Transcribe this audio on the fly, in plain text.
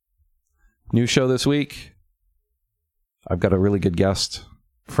New show this week. I've got a really good guest,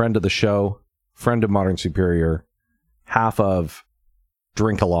 friend of the show, friend of Modern Superior, half of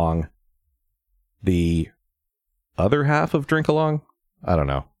Drink Along, the other half of Drink Along? I don't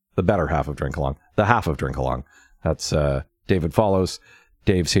know. The better half of Drink Along. The half of Drink Along. That's David Follows.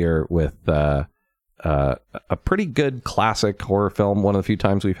 Dave's here with a pretty good classic horror film. One of the few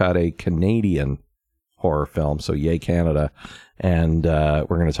times we've had a Canadian horror film, so yay Canada. And we're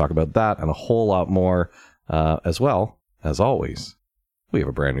going to talk about that and a whole lot more. As well, as always, we have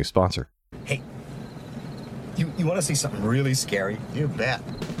a brand new sponsor. Hey, you want to see something really scary? You bet.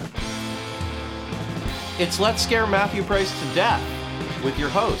 It's Let's Scare Matthew Price to Death with your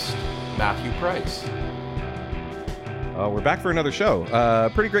host, Matthew Price. We're back for another show.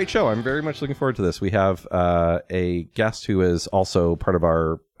 Pretty great show. I'm very much looking forward to this. We have a guest who is also part of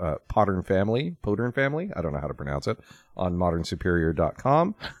our Podern family. I don't know how to pronounce it. On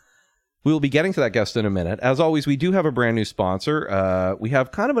modernsuperior.com. We will be getting to that guest in a minute. As always, we do have a brand new sponsor. We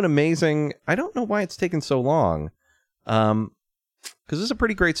have kind of an amazing... I don't know why it's taken so long. Because this is a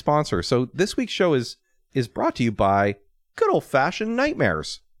pretty great sponsor. So this week's show is brought to you by good old-fashioned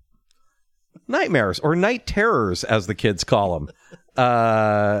nightmares. Nightmares, or night terrors, as the kids call them.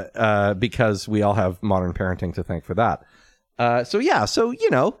 Because we all have modern parenting to thank for that. The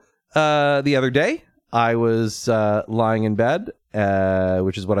other day, I was lying in bed,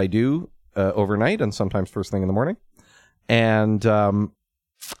 which is what I do overnight and sometimes first thing in the morning. And, I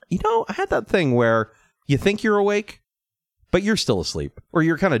had that thing where you think you're awake, but you're still asleep, or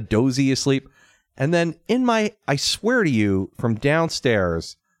you're kind of dozy asleep. And then I swear to you, from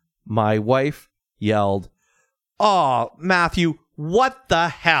downstairs, my wife yelled, "Oh, Matthew, what the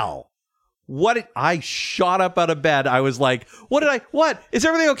hell?" I shot up out of bed. I was like, what? Is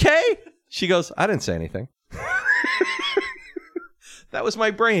everything okay? She goes, "I didn't say anything." That was my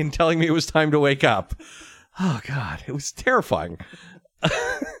brain telling me it was time to wake up. Oh God, it was terrifying.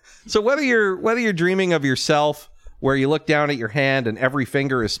 So whether you're dreaming of yourself where you look down at your hand and every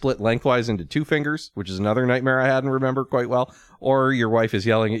finger is split lengthwise into two fingers, which is another nightmare I hadn't remembered quite well, or your wife is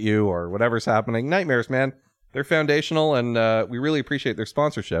yelling at you or whatever's happening, nightmares, man, they're foundational, and we really appreciate their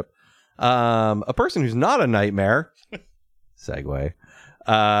sponsorship. A person who's not a nightmare, segue,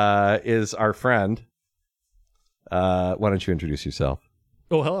 is our friend. Why don't you introduce yourself?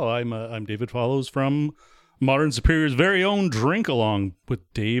 Oh, hello. I'm David Follows from Modern Superior's very own Drink Along with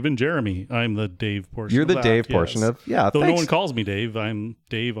Dave and Jeremy. I'm the Dave portion. You're of the that, Dave yes. portion of Though thanks. no one calls me Dave. I'm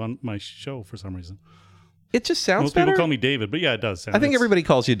Dave on my show for some reason. It just sounds Most better. people call me David, but yeah, it does sound. I think everybody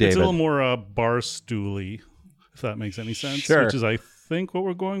calls you David. It's a little more bar stooly, if that makes any sense. Sure. Which is, I think, what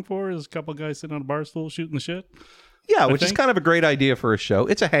we're going for is a couple guys sitting on a bar stool shooting the shit. Yeah, which is kind of a great idea for a show.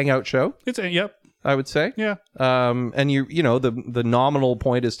 It's a hangout show. Yep. I would say. Yeah. And the nominal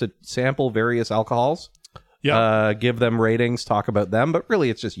point is to sample various alcohols. Yeah. Give them ratings, talk about them, but really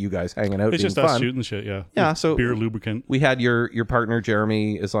it's just you guys hanging out. It's being just us fun. shooting shit, yeah. Yeah, With so beer lubricant. We had your partner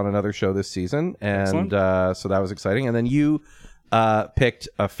Jeremy is on another show this season, and so that was exciting. And then you picked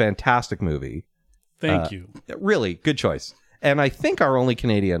a fantastic movie. Thank you. Really good choice. And I think our only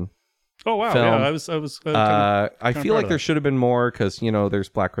Canadian. Oh wow! film. Yeah, I was. I feel like there should have been more because there's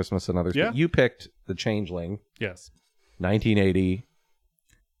Black Christmas and others. Yeah. But you picked The Changeling. Yes. 1980.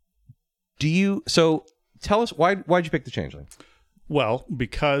 So tell us why'd you pick The Changeling? Well,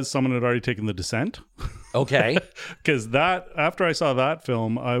 because someone had already taken The Descent. Okay. Because after I saw that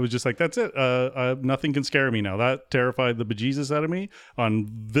film, I was just like, that's it. Nothing can scare me now. That terrified the bejesus out of me on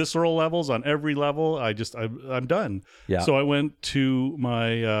visceral levels, on every level. I'm done. Yeah. So I went to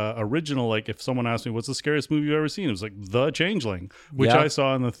my original, like if someone asked me, what's the scariest movie you've ever seen? It was like The Changeling, which I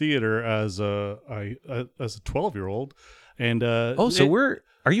saw in the theater as a 12-year-old. And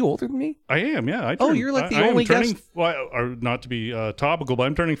are you older than me? I am, yeah. You're like the only guest. Well, not to be topical, but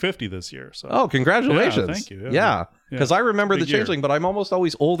I'm turning 50 this year. So. Oh, congratulations! Yeah, thank you. Yeah, because I remember Big The Changeling, but I'm almost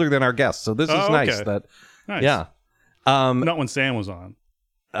always older than our guests, so this is nice. Okay. Nice. Yeah. Not when Sam was on.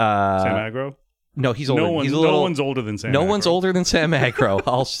 Sam Agro. No, he's older. No one's older than Sam. No Agro. one's older than Sam Agro.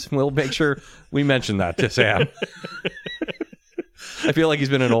 We'll make sure we mention that to Sam. I feel like he's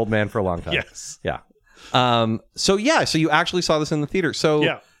been an old man for a long time. Yes. Yeah. So you actually saw this in the theater. So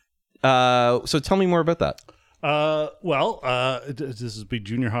yeah. So tell me more about that. This is big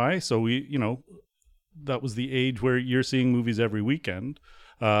junior high, so that was the age where you're seeing movies every weekend.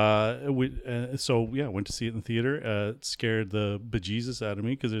 Went to see it in the theater. It scared the bejesus out of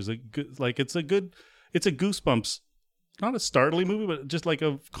me because there's it's a Goosebumps, not a startling movie, but just like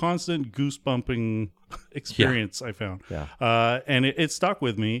a constant goosebumping experience. I found, and it stuck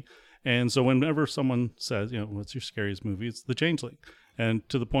with me. And so whenever someone says, what's your scariest movie? It's The Changeling. and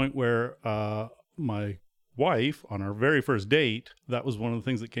to the point where my wife, on our very first date, that was one of the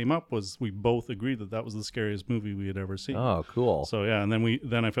things that came up, was we both agreed that that was the scariest movie we had ever seen. Oh, cool. So yeah, and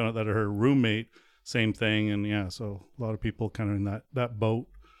then I found out that her roommate, same thing, and yeah, so a lot of people kind of in that boat.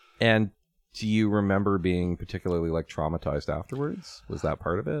 And do you remember being particularly like traumatized afterwards? Was that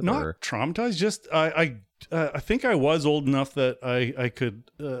part of it? Not traumatized, just I think I was old enough that I could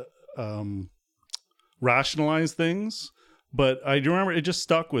rationalize things. But I do remember it just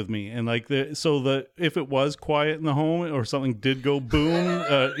stuck with me, and like if it was quiet in the home or something did go boom,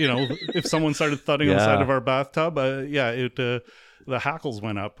 if someone started thudding on the side of our bathtub, the hackles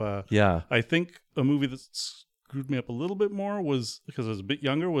went up. I think a movie that screwed me up a little bit more was, because I was a bit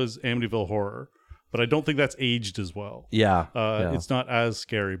younger, was Amityville Horror, but I don't think that's aged as well. It's not as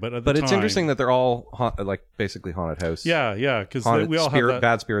scary, but at the time, it's interesting that they're all basically haunted house. Because we all have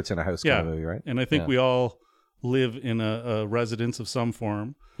bad spirits in a house kind of movie, right? And I think we all live in a residence of some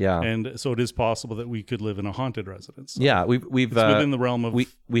form, and so it is possible that we could live in a haunted residence. So we've within the realm of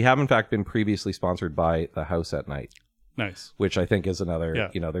we have in fact been previously sponsored by the House at Night. Nice. Which I think is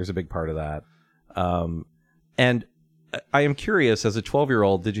another, there's a big part of that. And I am curious, as a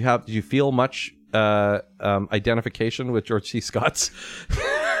 12-year-old, did you feel much identification with George C. Scott's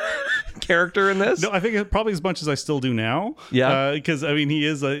character in this? No, I think probably as much as I still do now. Because I mean, he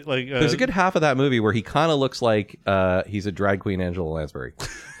is like there's a good half of that movie where he kind of looks like he's a drag queen Angela Lansbury.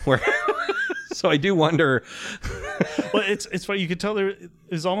 So I do wonder. Well, it's funny. You could tell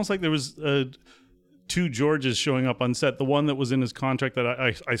it's almost like there was two Georges showing up on set. The one that was in his contract that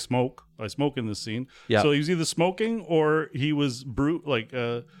I smoke in this scene. Yeah. So he was either smoking or he was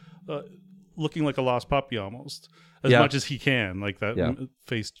looking like a lost puppy almost. As much as he can, like that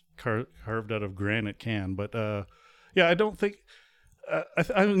face carved out of granite can. But I don't think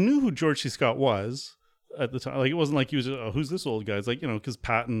I knew who George C. Scott was at the time. Like, it wasn't like he was who's this old guy? It's like, because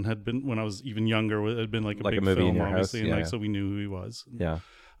Patton had been, when I was even younger, had been like a big movie film, obviously, and so we knew who he was.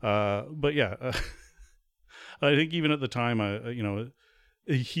 But I think even at the time,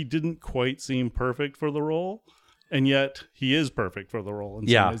 he didn't quite seem perfect for the role. And yet he is perfect for the role in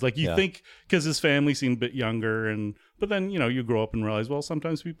some ways. Like, you think, because his family seemed a bit younger, but then, you grow up and realize, well,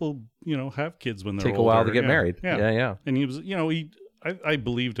 sometimes people, have kids when they're older. Take a while to get married. Yeah. And he was, I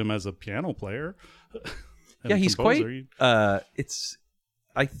believed him as a piano player. He's quite,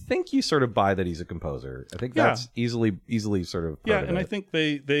 I think you sort of buy that he's a composer. I think that's easily sort of part of and it. I think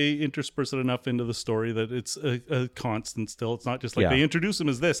they intersperse it enough into the story that it's a constant still. It's not just like they introduce him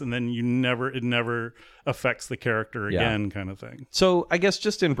as this and then it never affects the character again kind of thing. So I guess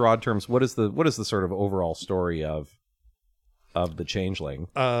just in broad terms, what is the sort of overall story of the Changeling?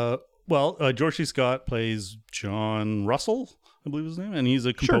 George C. Scott plays John Russell, I believe his name, and he's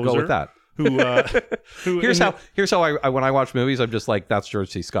a composer. Sure, go with that. Here's how I when I watch movies, I'm just like, that's George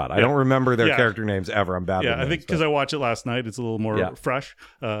C. Scott. I don't remember their character names ever. I'm bad. I think because I watched it last night, it's a little more fresh,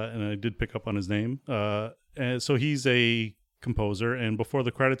 and I did pick up on his name. And so he's a composer, and before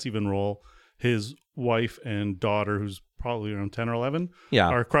the credits even roll, his wife and daughter, who's probably around 10 or 11,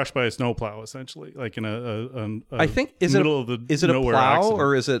 are crushed by a snowplow, essentially, like in a I think is it a plow accident.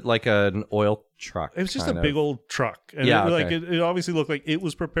 Or is it like an oil truck? It was just a big old truck, and it obviously looked like it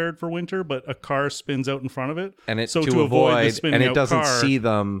was prepared for winter, but a car spins out in front of it, and to avoid the spinning and it out doesn't car, see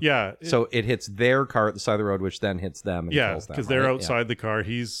them. So it hits their car at the side of the road, which then hits them and kills them. Because they're outside the car.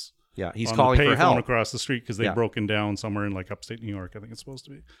 He's calling for help across the street because they've broken down somewhere in like upstate New York, I think it's supposed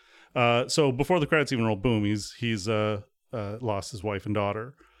to be. So before the credits even roll, boom, he's lost his wife and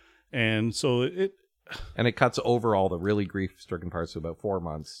daughter, and so it cuts over all the really grief-stricken parts to about 4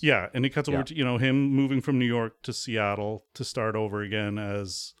 months. And it cuts over to him moving from New York to Seattle to start over again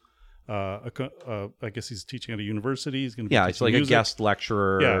as I guess he's teaching at a university. He's going to be it's like music. A guest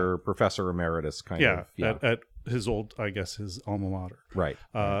lecturer, professor emeritus kind of. At his old, I guess, his alma mater. Right.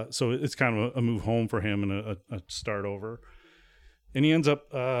 So it's kind of a move home for him and a start over. And he ends up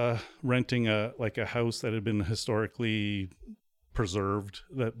renting a house that had been historically preserved,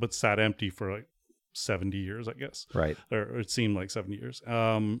 but sat empty for like 70 years, I guess. Right. Or it seemed like 70 years.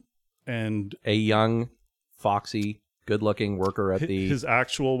 And a young, foxy, good-looking worker at his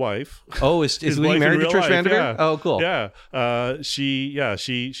actual wife. Oh, is he married to Trish Vanderveer? Yeah. Oh, cool. Yeah.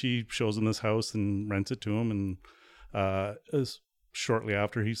 She shows him this house and rents it to him, and shortly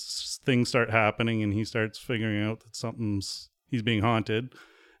after things start happening, and he starts figuring out that he's being haunted.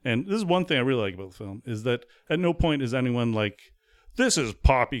 And this is one thing I really like about the film, is that at no point is anyone like, this is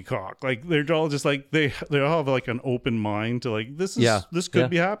poppycock. Like, they're all just like, they all have like an open mind to like, this could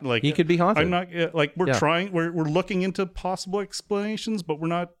be happening. Like, he could be haunted. I'm not like, we're trying, we're looking into possible explanations, but we're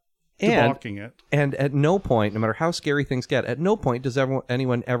not debauking it. And at no point, no matter how scary things get, at no point does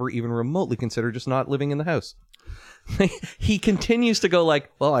anyone ever even remotely consider just not living in the house. He continues to go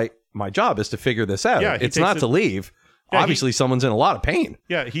like, well, my job is to figure this out. Yeah, it's not to leave. Yeah, obviously, someone's in a lot of pain.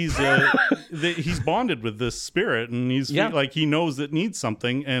 Yeah, he's he's bonded with this spirit, and he's like, he knows it needs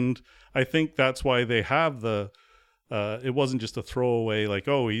something, and I think that's why they have the. It wasn't just a throwaway, like,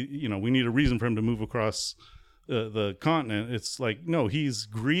 oh, we need a reason for him to move across the continent. It's like, no, he's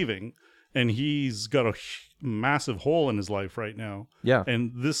grieving, and he's got a massive hole in his life right now. Yeah,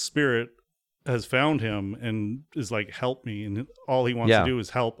 and this spirit has found him and is like, help me, and all he wants to do is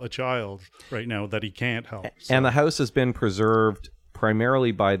help a child right now that he can't help. So. And the house has been preserved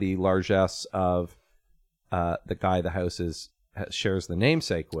primarily by the largesse of the guy the house shares the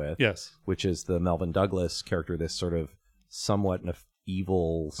namesake with, which is the Melvin Douglas character, this sort of somewhat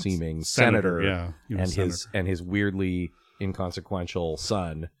evil seeming senator, and his weirdly inconsequential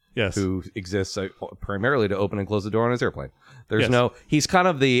son. Who exists primarily to open and close the door on his airplane. He's kind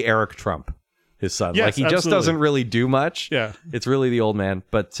of the Eric Trump, his son. Like, he just doesn't really do much. Yeah. It's really the old man.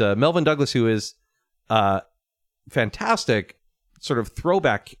 But Melvin Douglas, who is fantastic sort of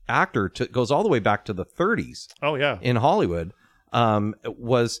throwback actor, goes all the way back to the 30s. Oh, yeah. In Hollywood. I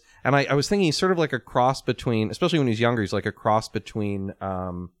was thinking he's sort of like a cross between, especially when he's younger, he's like a cross between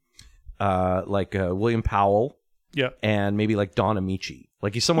William Powell and maybe like Don Amici.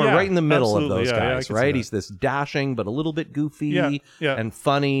 Like, he's somewhere right in the middle of those guys, right? He's this dashing, but a little bit goofy and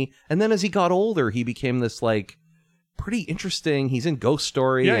funny. And then as he got older, he became this, like, pretty interesting. He's in Ghost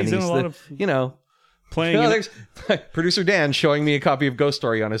Story. Yeah, and he's in a lot of, playing. There's producer Dan showing me a copy of Ghost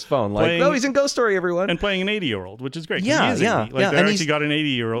Story on his phone. Like, he's in Ghost Story, everyone. And playing an 80-year-old, which is great. Yeah. They actually got an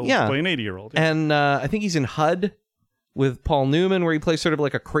 80-year-old to play an 80-year-old. Yeah. And I think he's in HUD with Paul Newman, where he plays sort of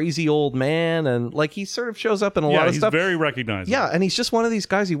like a crazy old man, and like he sort of shows up in a lot of stuff. Yeah, he's very recognizable. Yeah, and he's just one of these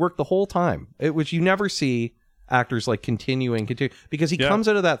guys. He worked the whole time, which you never see actors like continue, because he comes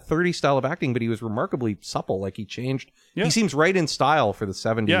out of that 30s style of acting, but he was remarkably supple. Like, he changed. Yeah. He seems right in style for the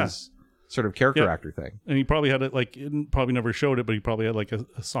 70s sort of character actor thing. And he probably had it, like, probably never showed it, but he probably had like a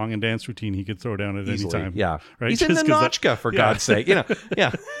song and dance routine he could throw down at any time. Yeah, right. He's in the Notchka, for God's sake. Yeah.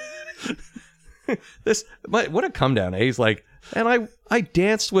 What a come down, eh? He's like, and I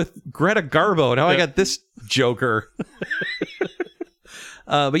danced with Greta Garbo. Now I got this joker.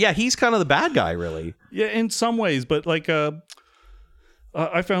 But yeah, he's kind of the bad guy, really. Yeah, in some ways, but like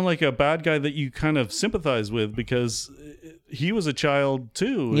I found like a bad guy that you kind of sympathize with, because he was a child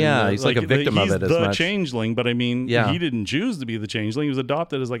too. Yeah, he's like a victim of it as much. He's the changeling, but I mean, he didn't choose to be the changeling. He was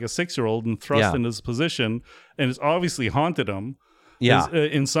adopted as like a 6-year-old and thrust into this position, and it's obviously haunted him. Yeah,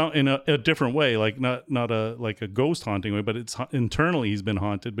 in a different way, like not a like a ghost haunting way, but it's internally he's been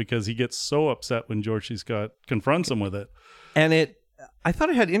haunted, because he gets so upset when George C. Scott confronts him with it. And I thought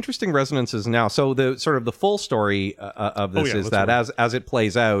it had interesting resonances now. So the sort of the full story of this is that as it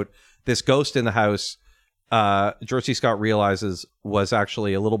plays out, this ghost in the house, George C. Scott realizes was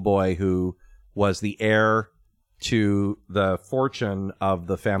actually a little boy who was the heir to the fortune of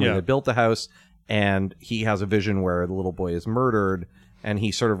the family that built the house. And he has a vision where the little boy is murdered, and he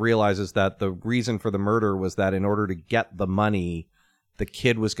sort of realizes that the reason for the murder was that in order to get the money, the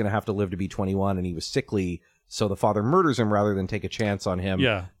kid was going to have to live to be 21, and he was sickly, so the father murders him rather than take a chance on him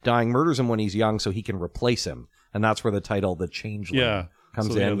dying, murders him when he's young so he can replace him. And that's where the title, The Changeling,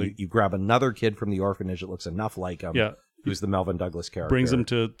 comes in. You grab another kid from the orphanage that looks enough like him, who's the Melvin Douglas character. Brings him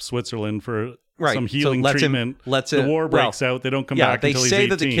to Switzerland for some healing treatment. The war breaks out. They don't come back until he's 18. They say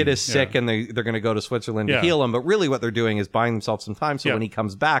that the kid is sick and they're going to go to Switzerland to heal him, but really what they're doing is buying themselves some time, so when he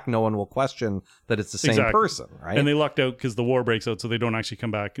comes back, no one will question that it's the same person, right? And they lucked out because the war breaks out, so they don't actually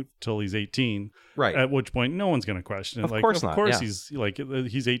come back until he's 18. Right. At which point, no one's going to question it. Of course not. Of course he's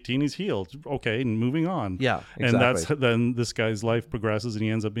 18, he's healed. Okay, and moving on. Yeah, exactly. And then this guy's life progresses, and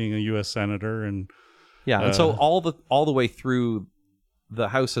he ends up being a U.S. senator. And and so all the way through, the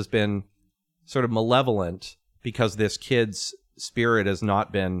house has been sort of malevolent because this kid's spirit has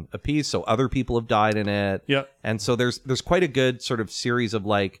not been appeased, so other people have died in it. Yeah. And so there's quite a good sort of series of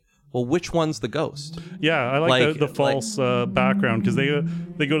like, well, which one's the ghost? Yeah, I like the false background, because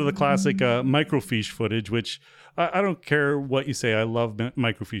they go to the classic microfiche footage, which I don't care what you say. I love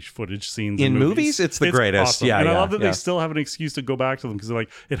microfiche footage scenes in movies. It's the greatest. Awesome. And I love that they still have an excuse to go back to them, because they're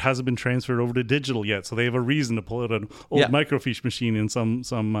like, it hasn't been transferred over to digital yet, so they have a reason to pull out an old microfiche machine in some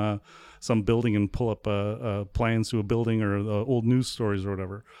building and pull up plans to a building or old news stories or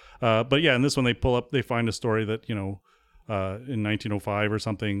whatever. But yeah, in this one they find a story that in 1905 or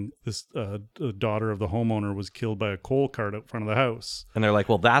something, this the daughter of the homeowner was killed by a coal cart out front of the house. And they're like,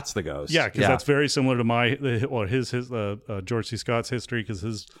 well, that's the ghost. Yeah, because that's very similar to his George C. Scott's history, because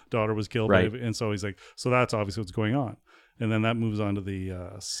his daughter was killed. Right. And so he's like, so that's obviously what's going on. And then that moves on to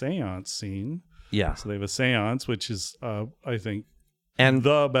the seance scene. Yeah. So they have a seance, which is, I think, and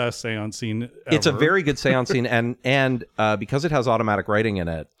the best seance scene ever. It's a very good seance scene. And because it has automatic writing in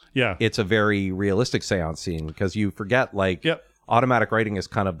it, yeah, it's a very realistic seance scene, because you forget, like, automatic writing is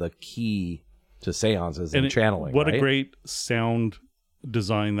kind of the key to seances and channeling. What right? a great sound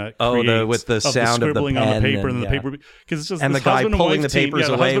design that creates with the sound of the scribbling of the pen on the paper and and, the paper, because it's just and this the guy husband pulling and the wife team, papers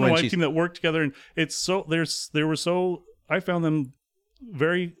the away husband when and wife she's team that work together, and it's so they were so, I found them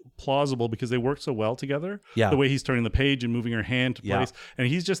very plausible because they work so well together. Yeah. The way he's turning the page and moving her hand to place, and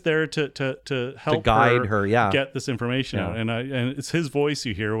he's just there to help to guide her, get this information out. And it's his voice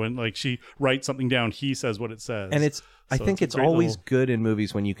you hear when, like, she writes something down, he says what it says. And I think it's always good in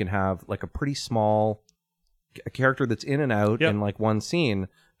movies when you can have, like, a pretty small character that's in and out in, like, one scene,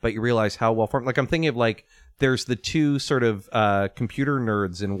 but you realize how well formed. Like, I'm thinking of, like, there's the two sort of computer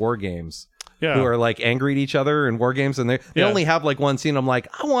nerds in war games. Who are, like, angry at each other in war games, and they only have, like, one scene. I'm like,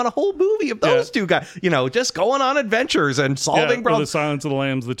 I want a whole movie of those two guys, just going on adventures and solving problems. The Silence of the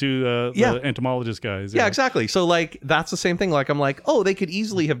Lambs, the two the entomologist guys. Yeah, exactly. So, like, that's the same thing. Like, I'm like, oh, they could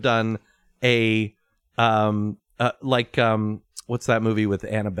easily have done a what's that movie with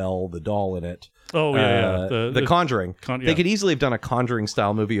Annabelle the doll in it? Oh yeah, The Conjuring. They could easily have done a Conjuring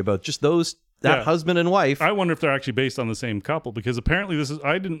style movie about just that husband and wife. I wonder if they're actually based on the same couple, because apparently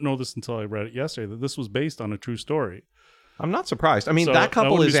I didn't know this until I read it yesterday, that this was based on a true story. I'm not surprised. I mean, that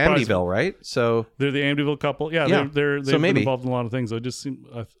couple is Amityville, right? So they're the Amityville couple. Yeah, they've so been involved in a lot of things. I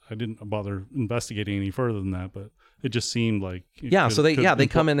didn't bother investigating any further than that, but it just seemed like they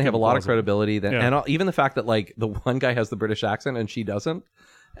come in, they have a lot of credibility, and even the fact that, like, the one guy has the British accent and she doesn't,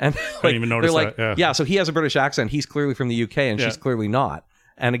 and like, I didn't even notice that. So he has a British accent. He's clearly from the UK, and she's clearly not.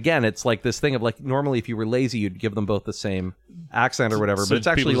 And again, it's like this thing of, like, normally if you were lazy, you'd give them both the same accent or whatever, but it's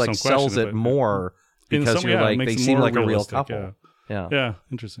actually, like, sells it more because you're like, they seem like a real couple. Yeah,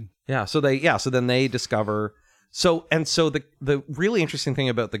 interesting. Yeah, so then they discover. So the really interesting thing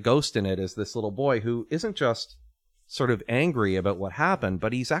about the ghost in it is this little boy who isn't just sort of angry about what happened,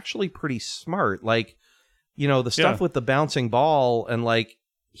 but he's actually pretty smart. Like, the stuff with the bouncing ball, and, like,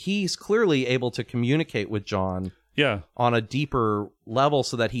 he's clearly able to communicate with John on a deeper level,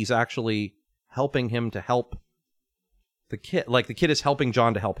 so that he's actually helping him to help the kid. Like, the kid is helping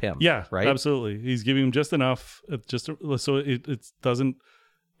John to help him. Yeah, right? Absolutely. He's giving him just enough, so it doesn't,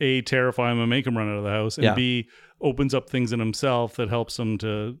 A, terrify him and make him run out of the house, and B, opens up things in himself that helps him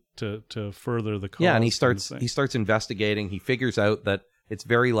to further the cause. Yeah, and he starts investigating. He figures out that it's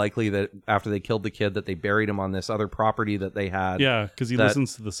very likely that after they killed the kid, that they buried him on this other property that they had. Yeah, because he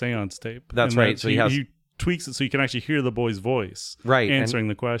listens to the seance tape. That's right. So he tweaks it so you can actually hear the boy's voice answering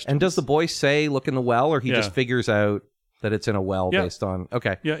the question. And does the boy say, look in the well, or he just figures out that it's in a well based on...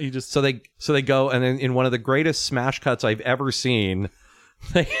 Okay. Yeah, he just... So they go, and in one of the greatest smash cuts I've ever seen,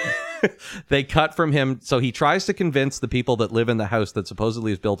 they cut from him. So he tries to convince the people that live in the house that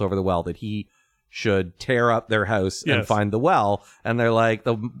supposedly is built over the well that he should tear up their house and find the well. And they're like,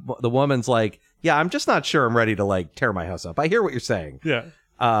 the woman's like, yeah, I'm just not sure I'm ready to, like, tear my house up. I hear what you're saying. Yeah.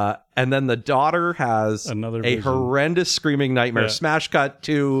 And then the daughter has a horrendous screaming nightmare. Smash cut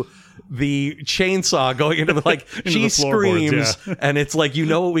to the chainsaw going into the, like, she screams, and it's like,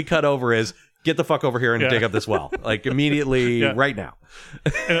 what we cut over is, get the fuck over here and dig up this well, like, immediately right now.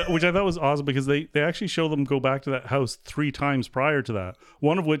 Which I thought was awesome, because they actually show them go back to that house 3 times prior to that.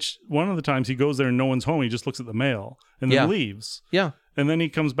 One of the times he goes there and no one's home. He just looks at the mail and then leaves. Yeah. And then he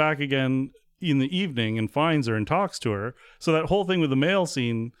comes back again in the evening and finds her and talks to her. So that whole thing with the mail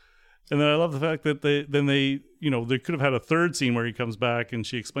scene. And then I love the fact that they could have had a third scene where he comes back and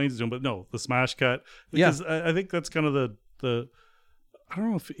she explains it to him, but no, the smash cut. Because I think that's kind of the I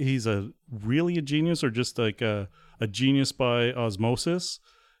don't know if he's really a genius or just like a genius by osmosis,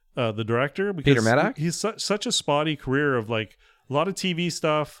 the director. Because Peter Medak? He's such a spotty career of, like, a lot of TV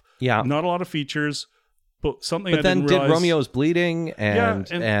stuff, not a lot of features, but something. But then did Romeo's Bleeding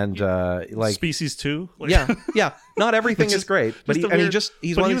and like Species 2? Like, yeah. Not everything is great, but he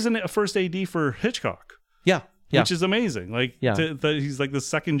was a first AD for Hitchcock. Yeah. Which is amazing. Like, he's like the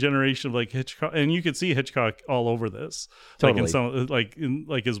second generation of, like, Hitchcock, and you could see Hitchcock all over this. Totally.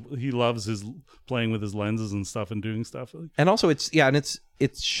 He loves his playing with his lenses and stuff and doing stuff. And also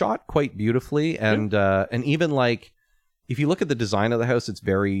it's shot quite beautifully, and even, like, if you look at the design of the house, it's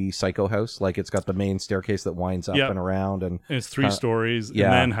very Psycho House. Like, it's got the main staircase that winds up and around, and it's 3 stories, and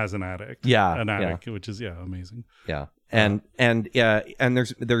then has an attic. Which is amazing. Yeah, and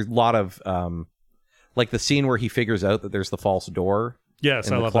there's a lot of like the scene where he figures out that there's the false door. Yes,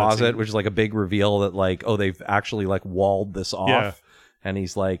 in I the love closet, that scene. which is like a big reveal that like, oh, they've actually like walled this off. Yeah. And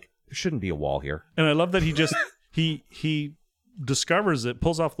he's like, there shouldn't be a wall here. And I love that he just he discovers it,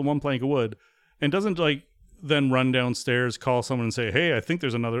 pulls off the one plank of wood, and doesn't like then run downstairs, call someone and say, hey, I think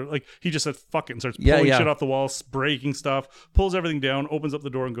there's another. Like he just said fuck it and starts pulling shit off the walls, breaking stuff, pulls everything down, opens up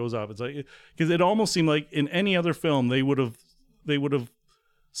the door and goes off. It's like, because it almost seemed like in any other film they would have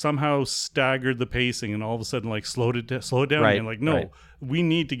somehow staggered the pacing and all of a sudden like slowed it down Right, and like, no, right. we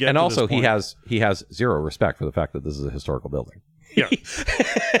need to get And to also this point. he has zero respect for the fact that this is a historical building. Yeah.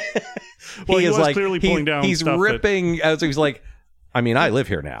 Well, he is was like clearly pulling down he's stuff ripping so he's like, I mean, I live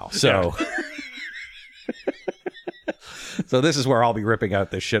here now, so so this is where I'll be ripping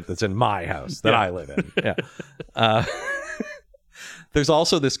out this shit that's in my house that I live in. Yeah. There's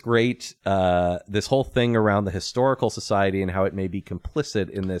also this great this whole thing around the historical society and how it may be complicit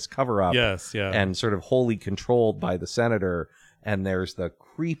in this cover up. Yes, yeah. And sort of wholly controlled by the senator. And there's the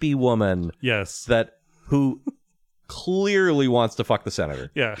creepy woman Yes. who clearly wants to fuck the senator.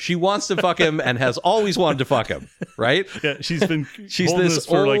 Yeah. She wants to fuck him and has always wanted to fuck him, right? Yeah, she's been She's holding this this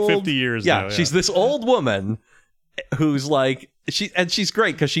for like old- 50 years yeah, now. Yeah, she's this old woman who's like she's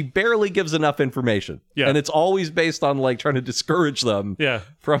great because she barely gives enough information. Yeah. And it's always based on like trying to discourage them Yeah.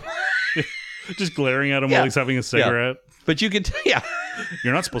 from Just glaring at him Yeah. while he's having a cigarette. but you can yeah.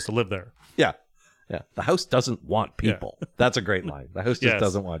 You're not supposed to live there. Yeah. Yeah. The house doesn't want people. That's a great line. The house just Yes.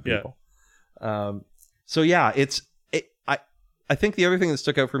 doesn't want Yeah. people. So yeah, I think the other thing that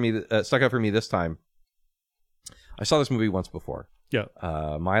stuck out for me this time, I saw this movie once before. Yeah.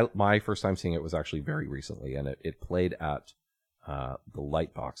 My first time seeing it was actually very recently, and it played at the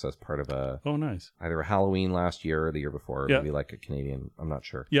Lightbox as part of Oh, nice. either a Halloween last year or the year before, Yeah. maybe like a Canadian. I'm not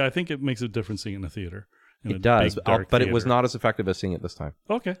sure. Yeah, I think it makes a difference seeing it in a theater. In a It does, big, dark but it was theater. not as effective as seeing it this time.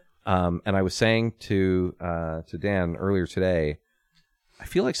 Okay. And I was saying to Dan earlier today, I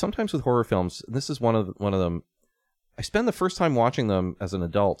feel like sometimes with horror films, this is one of them. I spend the first time watching them as an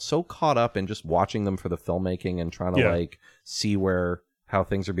adult so caught up in just watching them for the filmmaking and trying to like see how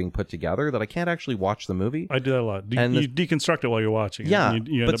things are being put together that I can't actually watch the movie. I do that a lot. And you deconstruct it while you're watching it. Yeah, and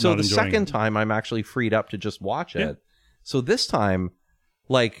you end but up so not the enjoying second it. time I'm actually freed up to just watch it. Yeah. So this time,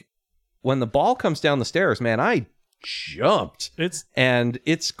 like when the ball comes down the stairs, man, I jumped. It's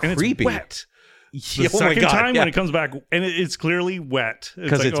creepy. wet. The Oh my second God, time yeah. when it comes back, and it's clearly wet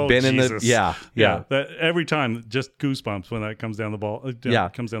Because it's been in the Jesus. yeah. That every time, just goosebumps when that comes down the ball.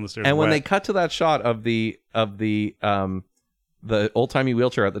 Comes down the stairs. And when wet. they cut to that shot of the old timey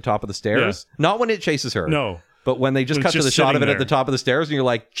wheelchair at the top of the stairs, not when it chases her, no, but when they just When cut it's to the just shot of it sitting at the there. top of the stairs, and you're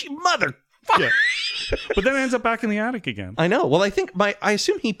like, "Gee, mother." yeah. But then it ends up back in the attic again. I know. Well, I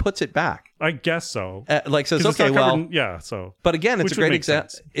assume he puts it back. I guess so. Like says, 'Cause it's okay, not covered well, in- yeah. So, but again, it's Which a would great make example.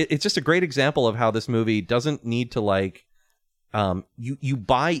 sense. It's just a great example of how this movie doesn't need to like, you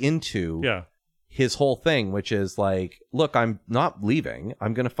buy into yeah, his whole thing, which is like, look, I'm not leaving.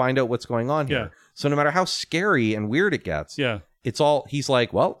 I'm going to find out what's going on here. Yeah. So no matter how scary and weird it gets, yeah. it's all he's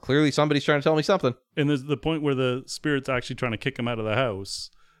like, well, clearly somebody's trying to tell me something. And there's the point where the spirit's actually trying to kick him out of the house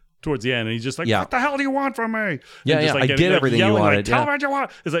towards the end, and he's just like, Yeah. "What the hell do you want from me?" And Yeah, just, yeah, like, I did everything you yelling, wanted, Like, Tell yeah. me what you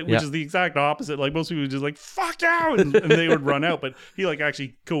want. It's like, which Yeah. is the exact opposite. Like most people would just like, "Fuck you," and they would run out. But he like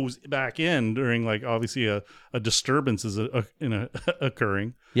actually goes back in during like obviously a disturbance is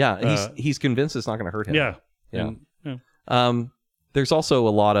occurring. Yeah, and he's convinced it's not going to hurt him. Yeah, Yeah. And, yeah. There's also a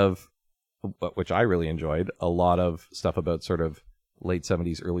lot of, which I really enjoyed, a lot of stuff about sort of late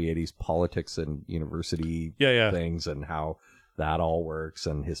 70s, early 80s politics and university Yeah. things and how that all works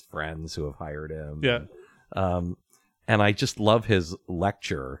and his friends who have hired him. Yeah. And I just love his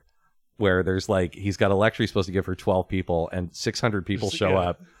lecture where there's like, he's got a lecture he's supposed to give for 12 people and 600 people show Yeah.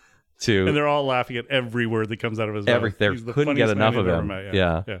 up to. And they're all laughing at every word that comes out of his mouth. They He's the couldn't get funniest man enough of I've ever him. met.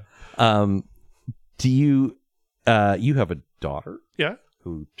 Yeah. Do you have a daughter Yeah.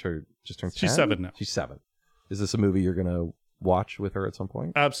 who just turned 10? She's 7 now. She's 7. Is this a movie you're going to watch with her at some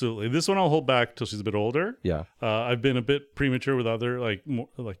point? Absolutely. This one I'll hold back till she's a bit older. Yeah. I've been a bit premature with other like more,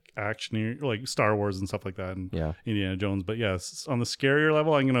 like action, like Star Wars and stuff like that, and Yeah. Indiana Jones. But yes, on the scarier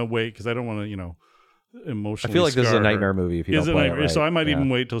level, I'm gonna wait because I don't want to, emotionally. I feel like this is a scar her. nightmare movie if you It's don't a play nightmare. it right. So I might Yeah. even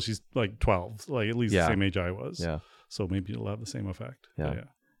wait till she's like 12, like at least Yeah. the same age I was. Yeah. So maybe it'll have the same effect. Yeah. But yeah.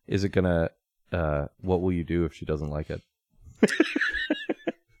 Is it gonna? What will you do if she doesn't like it?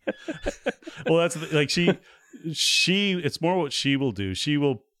 Well, that's like she. It's more what she will do. She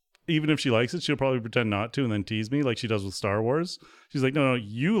will even if she likes it, she'll probably pretend not to and then tease me like she does with Star Wars. She's like, no,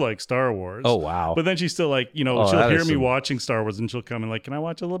 you like Star Wars. Oh, wow. But then she's still like, she'll that hear is me some- watching Star Wars and she'll come and like, can I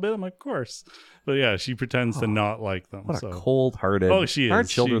watch a little bit? I'm like, of course. But yeah, she pretends to not like them. What so. a cold-hearted. Oh, she is. Aren't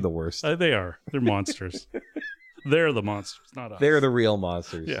children the worst? They are. They're monsters. They're the monsters, not us. They're the real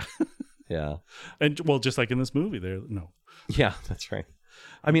monsters. Yeah. Yeah. And well, just like in this movie, Yeah, that's right.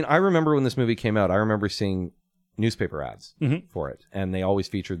 I mean, I remember when this movie came out, I remember seeing newspaper ads for it. And they always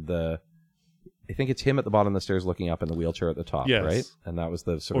featured I think it's him at the bottom of the stairs looking up in the wheelchair at the top, Yes. right? And that was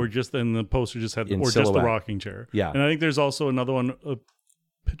the sort or of... just then the poster just had, In or just the silhouette. rocking chair. Yeah. And I think there's also another one, a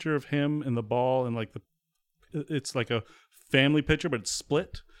picture of him and the ball and like it's like a family picture, but it's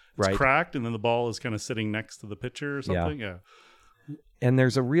split. It's Right. cracked, and then the ball is kind of sitting next to the picture or something. Yeah. And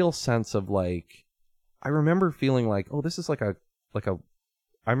there's a real sense of like... I remember feeling like, oh, this is like a...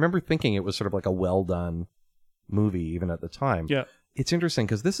 I remember thinking it was sort of like a well-done movie even at the time. Yeah. It's interesting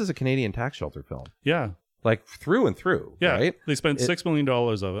because this is a Canadian tax shelter film. Yeah. Like through and through, Yeah. right? They spent $6 million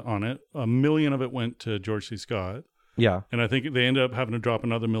on it. $1 million of it went to George C. Scott. Yeah. And I think they ended up having to drop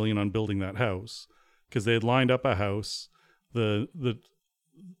another $1 million on building that house because they had lined up a house. The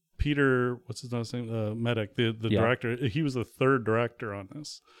Peter, what's his last name? Medic, the director, he was the third director on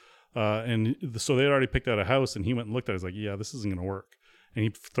this. So they had already picked out a house, and he went and looked at it. He's like, yeah, this isn't going to work. And he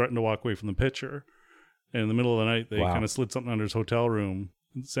threatened to walk away from the picture. And in the middle of the night, they kind of slid something under his hotel room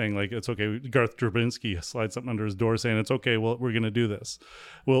saying, like, it's okay. Garth Drabinsky slides something under his door saying, it's okay, well, we're going to do this.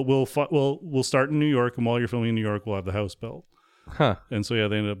 We'll start in New York, and while you're filming in New York, we'll have the house built. Huh. And so, yeah,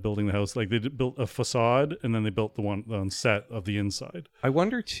 they ended up building the house. Like, they built a facade, and then they built the one on set of the inside. I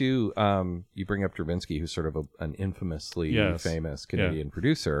wonder, too, you bring up Drabinsky, who's sort of an infamously famous Canadian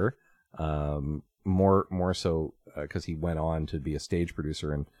producer, more so because he went on to be a stage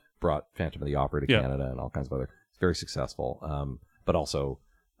producer and brought Phantom of the Opera to Canada and all kinds of other... Very successful, but also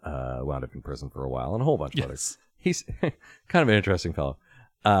wound up in prison for a while and a whole bunch of others. He's kind of an interesting fellow.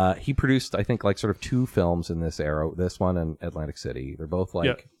 He produced, I think, like sort of 2 films in this era, this one and Atlantic City. They're both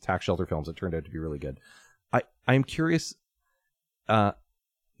like tax shelter films that turned out to be really good. I'm curious,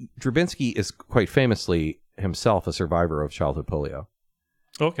 Drabinsky is quite famously himself a survivor of childhood polio.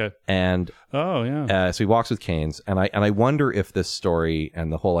 Okay. And so he walks with canes, and I wonder if this story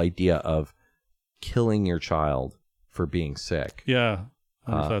and the whole idea of killing your child for being sick. Yeah.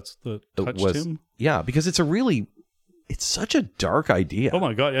 I wonder if that's the touched him. Yeah, because it's such a dark idea. Oh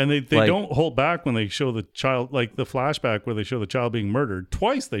my God. And they don't hold back when they show the child, like the flashback where they show the child being murdered.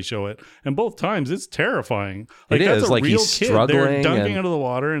 Twice they show it. And both times it's terrifying. Like, it that's is. a Like, real he's kid. struggling. They're dunking out of the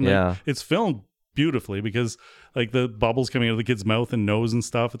water, and it's filmed beautifully because like the bubbles coming out of the kid's mouth and nose and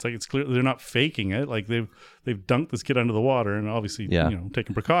stuff. It's like, it's clear they're not faking it. Like they've dunked this kid under the water and obviously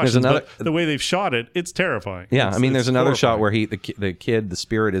taking precautions. But the way they've shot it, it's terrifying. Yeah, there's another shot where the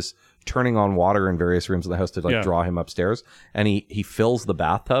spirit is turning on water in various rooms of the house to draw him upstairs, and he fills the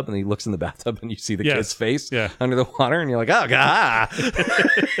bathtub, and he looks in the bathtub and you see the kid's face under the water, and you're like, oh God.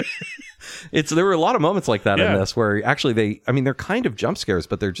 There were a lot of moments like that in this where actually they're kind of jump scares,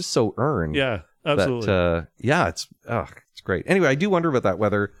 but they're just so earned. Yeah, absolutely. That, it's great. Anyway, I do wonder about that,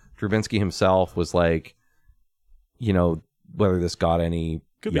 whether Drabinsky himself was like, whether this got any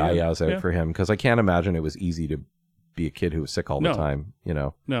yayas out for him, because I can't imagine it was easy to be a kid who was sick all the time,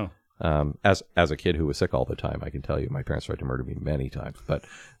 No. As a kid who was sick all the time, I can tell you my parents tried to murder me many times, but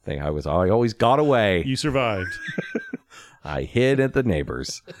I always got away. You survived. I hid at the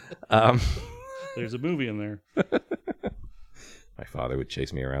neighbors. There's a movie in there. My father would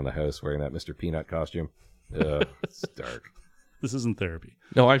chase me around the house wearing that Mr. Peanut costume. It's dark. This isn't therapy.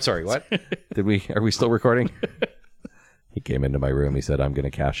 No, I'm sorry. What? Are we still recording? He came into my room. He said, I'm going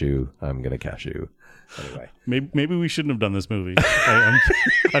to cash you. I'm going to cash you. Anyway. Maybe we shouldn't have done this movie.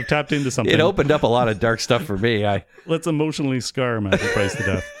 I've tapped into something. It opened up a lot of dark stuff for me. Let's emotionally scar Matthew Price to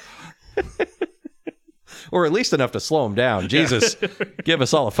death. Or at least enough to slow him down. Jesus, give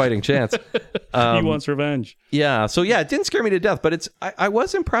us all a fighting chance. He wants revenge. Yeah. So yeah, it didn't scare me to death, but I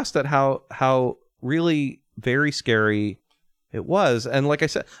was impressed at how really very scary it was. And like I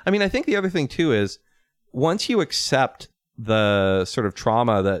said, I think the other thing too is once you accept the sort of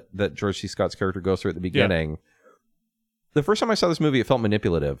trauma that George C. Scott's character goes through at the beginning, the first time I saw this movie, it felt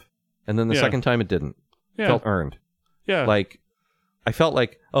manipulative. And then the second time it didn't. It felt earned. Yeah. Like, I felt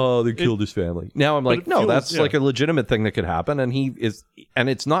like, oh, they killed his family. Now I'm like, no, that's like a legitimate thing that could happen. And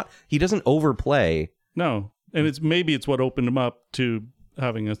it's not, he doesn't overplay. No. And maybe it's what opened him up to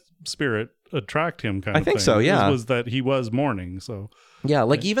having a spirit attract him kind of thing. I think so, yeah. Was that he was mourning, so. Yeah,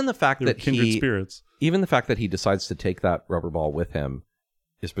 like even the fact that kindred spirits. Even the fact that he decides to take that rubber ball with him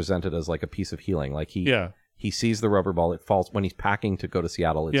is presented as like a piece of healing. Like he He sees the rubber ball. It falls when he's packing to go to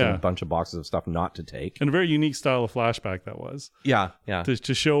Seattle. It's in a bunch of boxes of stuff not to take. And a very unique style of flashback that was. Yeah.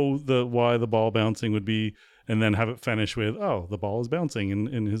 To show why the ball bouncing would be, and then have it finish with, oh, the ball is bouncing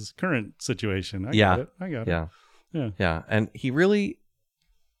in his current situation. I got it. Yeah. And he really,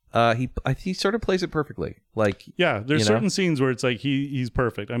 he sort of plays it perfectly. Like, there's certain scenes where it's like he's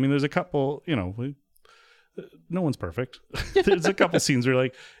perfect. I mean, there's a couple, no one's perfect. There's a couple scenes where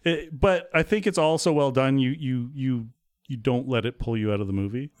but I think it's also well done. You don't let it pull you out of the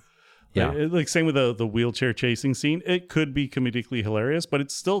movie. Like same with the wheelchair chasing scene. It could be comedically hilarious, but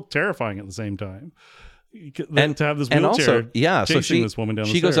it's still terrifying at the same time. And to have this wheelchair chasing this woman down the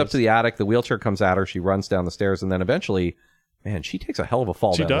stairs. She goes up to the attic. The wheelchair comes at her. She runs down the stairs, and then eventually, man, she takes a hell of a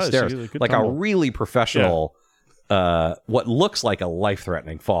fall down the stairs, like a really professional. What looks like a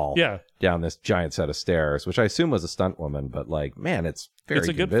life-threatening fall down this giant set of stairs, which I assume was a stunt woman, but man, it's very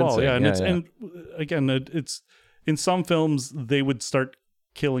a convincing. Good fall, and again, it's in some films they would start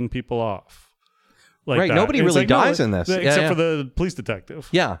killing people off. Right, nobody really dies in this, except for the police detective.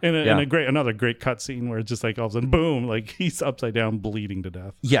 In another great cut scene where it's just like all of a sudden, boom, like he's upside down, bleeding to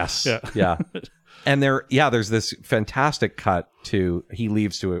death. Yes, yeah. And there's this fantastic cut to he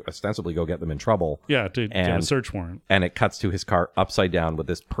leaves to ostensibly go get them in trouble. To get a search warrant, and it cuts to his car upside down with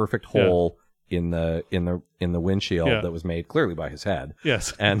this perfect hole in the windshield that was made clearly by his head.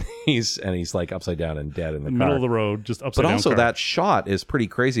 Yes, and he's like upside down and dead in the car. Middle of the road, just upside down. But also car. That shot is pretty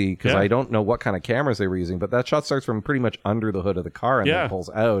crazy because I don't know what kind of cameras they were using, but that shot starts from pretty much under the hood of the car and then pulls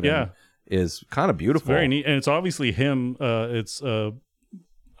out. And is kind of beautiful. It's very neat, and it's obviously him. It's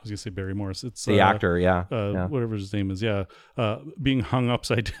I was gonna say Barry Morris. It's the actor, whatever his name is, being hung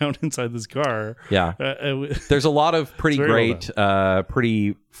upside down inside this car. There's a lot of pretty great,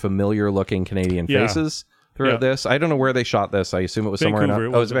 pretty familiar-looking Canadian faces throughout this. I don't know where they shot this. I assume it was Vancouver. somewhere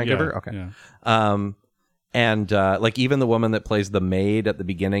in. Was it Vancouver? Okay. Yeah. And even the woman that plays the maid at the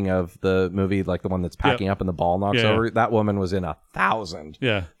beginning of the movie, like the one that's packing up and the ball knocks over, that woman was in 1,000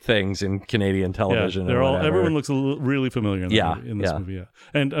 things in Canadian television. Everyone looks really familiar in this movie. Yeah.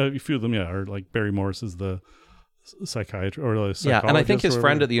 And a few of them, are like Barry Morris is the psychiatrist or the psychologist. And I think his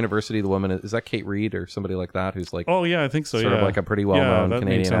friend at the university, the woman, is that Kate Reed or somebody like that, who's like, I think so. Sort of like a pretty well-known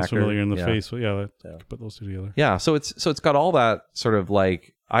Canadian actor. Familiar in the face. But put those two together. Yeah, so it's got all that sort of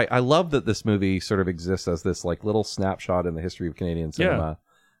like. I love that this movie sort of exists as this like little snapshot in the history of Canadian cinema.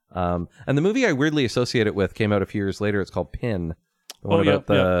 And the movie I weirdly associate it with came out a few years later. It's called Pin. The one about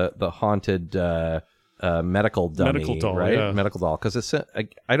the haunted medical dummy, medical doll, right? Medical doll. Because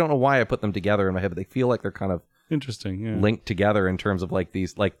I don't know why I put them together in my head, but they feel like they're kind of interesting, linked together in terms of like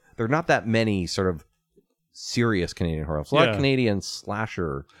these, like there are not that many sort of serious Canadian horror. It's a lot of Canadian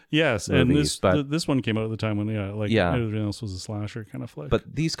slasher. Yes, movies, and this one came out at the time when everything else was a slasher kind of flick.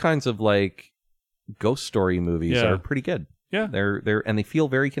 But these kinds of like ghost story movies are pretty good. Yeah, they're and they feel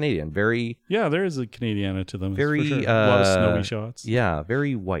very Canadian. Very there is a Canadiana to them. Very for sure. A lot of snowy shots. Yeah,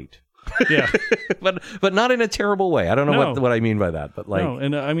 very white. Yeah, but not in a terrible way. I don't know what I mean by that. But like,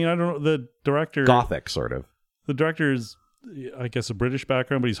 and I mean I don't know the director. Gothic sort of. The director is, I guess, a British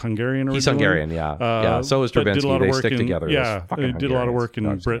background, but he's Hungarian originally. He's Hungarian, yeah. So is Stravinsky. They stick together. He did a lot of work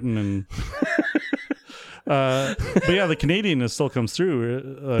in Britain, and but the Canadianness still comes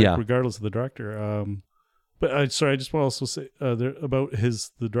through, regardless of the director. But I just want to also say about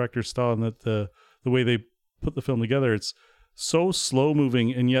the director's style, and that the way they put the film together, it's so slow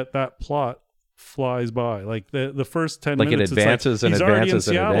moving, and yet that plot flies by. Like the first 10 minutes, it advances and he's advances already in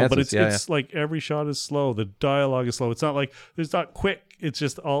Seattle, and but advances. it's like every shot is slow. The dialogue is slow. It's not like it's not quick. It's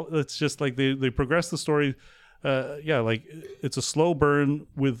just like they progress the story. Like it's a slow burn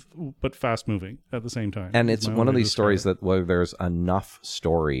but fast moving at the same time. And it's one of these stories that where there's enough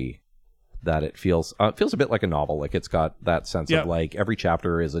story that it feels a bit like a novel. Like it's got that sense of like every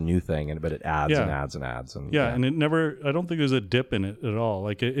chapter is a new thing, but it adds and adds and adds. And and it never. I don't think there's a dip in it at all.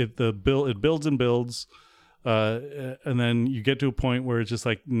 Like it builds and builds, and then you get to a point where it's just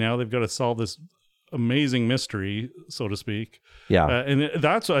like now they've got to solve this amazing mystery, so to speak. And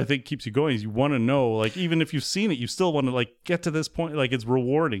that's what I think keeps you going. Is you want to know, like even if you've seen it, you still want to like get to this point. Like it's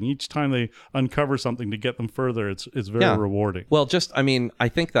rewarding each time they uncover something to get them further. It's very rewarding. Well, I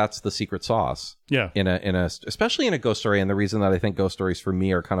think that's the secret sauce. In a especially in a ghost story, and the reason that I think ghost stories for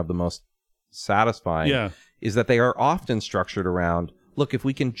me are kind of the most satisfying is that they are often structured around, look, if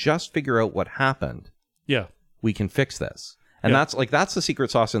we can just figure out what happened, we can fix this. And that's the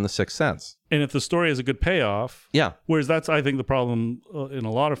secret sauce in The Sixth Sense. And if the story has a good payoff, whereas that's, I think, the problem in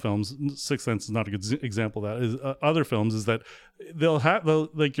a lot of films. Sixth Sense is not a good example of that. Is other films is that they'll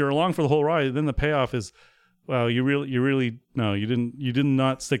like you're along for the whole ride, and then the payoff is Wow, you really no, you did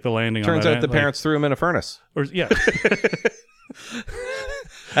not stick the landing. Turns on out the parents threw him in a furnace. Or yeah.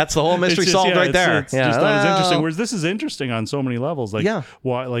 That's the whole mystery solved right there. It's just not as interesting. Whereas this is interesting on so many levels. Like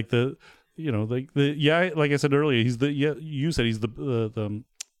why, like the, like I said earlier, you said he's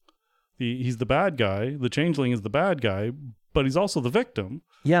he's the bad guy. The changeling is the bad guy, but he's also the victim.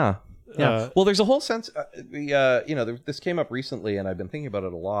 Yeah. Yeah. Well, there's a whole sense, this came up recently and I've been thinking about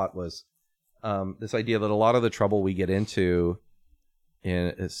it a lot, was this idea that a lot of the trouble we get into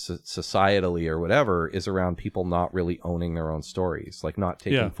in societally or whatever is around people not really owning their own stories, like not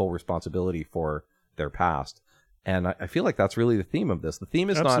taking full responsibility for their past. And I feel like that's really the theme of this. The theme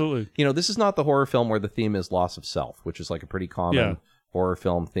is Absolutely. not, this is not the horror film where the theme is loss of self, which is like a pretty common horror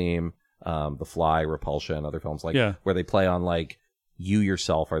film theme. The Fly, Repulsion, other films where they play on like, you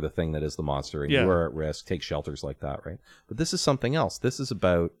yourself are the thing that is the monster and you are at risk, take shelters like that, right? But this is something else. This is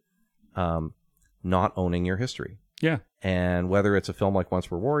about not owning your history. Yeah. And whether it's a film like Once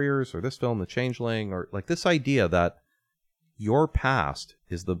Were Warriors or this film, The Changeling, or like this idea that your past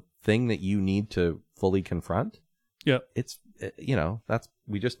is the thing that you need to fully confront. Yeah. It's,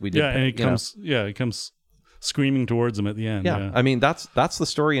 we did. Yeah. And it comes screaming towards him at the end. Yeah. I mean, that's the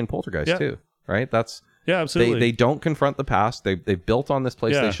story in Poltergeist too, right? That's, absolutely. They don't confront the past. They built on this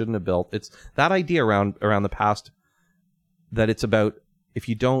place they shouldn't have built. It's that idea around the past that it's about, if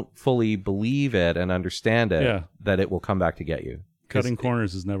you don't fully believe it and understand it, that it will come back to get you. Cutting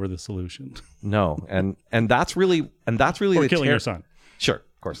corners is never the solution. No, and that's really or the killing your son. Sure,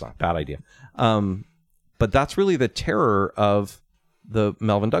 of course not. Bad idea. But that's really the terror of the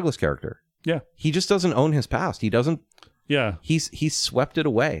Melvin Douglas character. Yeah, he just doesn't own his past. He doesn't. Yeah, he's swept it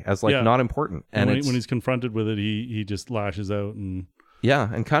away as like not important. And when he's confronted with it, he just lashes out and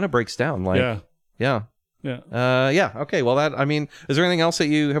and kind of breaks down. Like okay. Well, is there anything else that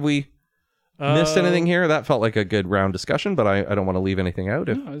have we missed anything here? That felt like a good round discussion, but I don't want to leave anything out.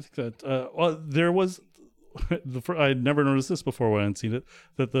 No, I think that there was. I'd never noticed this before when I'd seen it,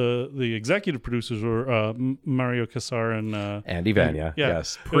 that the executive producers were Mario Casar and Andy Vania.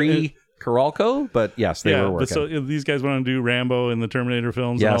 Yes, Carolco, but yes, they were working. But so these guys went on to do Rambo and the Terminator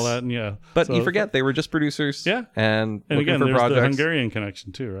films and all that, and But you forget they were just producers. Yeah, and again, for there's projects. the Hungarian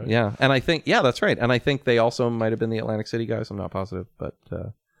connection too, right? Yeah, and I think that's right, and I think they also might have been the Atlantic City guys. I'm not positive, but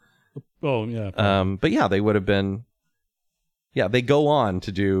but yeah, they would have been. Yeah, they go on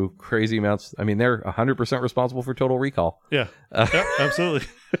to do crazy amounts. I mean, they're 100% responsible for Total Recall. Yeah, absolutely.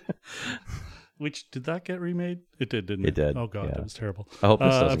 Which, did that get remade? It did, didn't it? It did. Oh god, that was terrible. I hope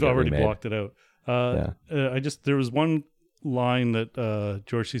this doesn't I've get already remade. blocked it out. There was one line that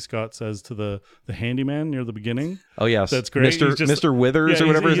George C. Scott says to the handyman near the beginning. Oh yes, that's great. Mr. Withers or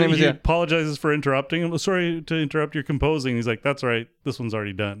whatever his name is. He apologizes for interrupting him. Sorry to interrupt your composing. He's like, "That's right. This one's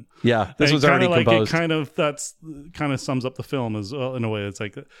already done." Yeah, this was already composed. That's kind of sums up the film as well in a way. It's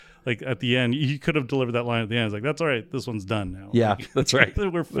like at the end, he could have delivered that line at the end. It's like, "That's all right. This one's done now." Yeah, that's right.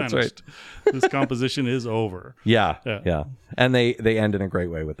 We're finished. Right. This composition is over. Yeah. And they end in a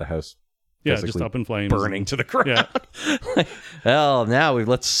great way with the house. Yeah, just up in flames, burning to the ground. Yeah. Well, now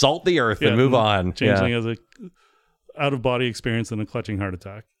let's salt the earth and move on. Changeling has a out of body experience and a clutching heart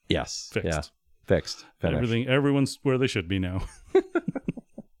attack. Yes, fixed. Yeah. Fixed. Finished. Everyone's where they should be now. All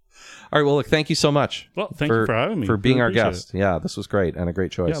right. Well, look, thank you so much. Well, thank you for having me. For being our guest. Yeah, this was great and a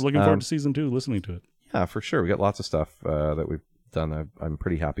great choice. Yeah, looking forward to season 2, listening to it. Yeah, for sure. We got lots of stuff that we've done. I'm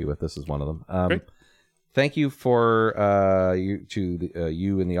pretty happy with. This is one of them. Great. Thank you for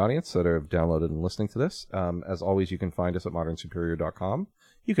you in the audience that have downloaded and listening to this. As always, you can find us at modernsuperior.com.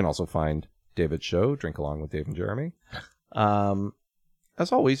 You can also find David's show, Drink Along with Dave and Jeremy.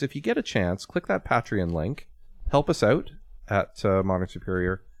 As always, if you get a chance, click that Patreon link. Help us out at Modern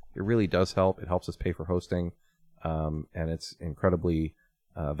Superior. It really does help. It helps us pay for hosting, and it's incredibly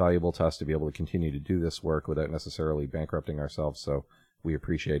valuable to us to be able to continue to do this work without necessarily bankrupting ourselves. So we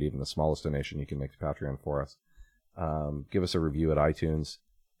appreciate even the smallest donation you can make to Patreon for us. Give us a review at iTunes,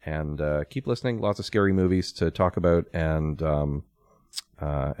 and keep listening. Lots of scary movies to talk about, and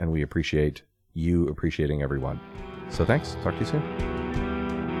we appreciate you appreciating everyone. So thanks. Talk to you soon.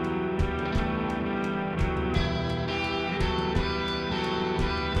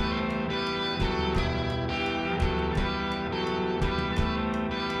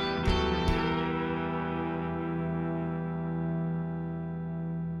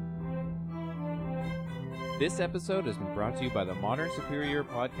 This episode has been brought to you by the Modern Superior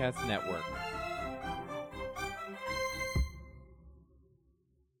Podcast Network.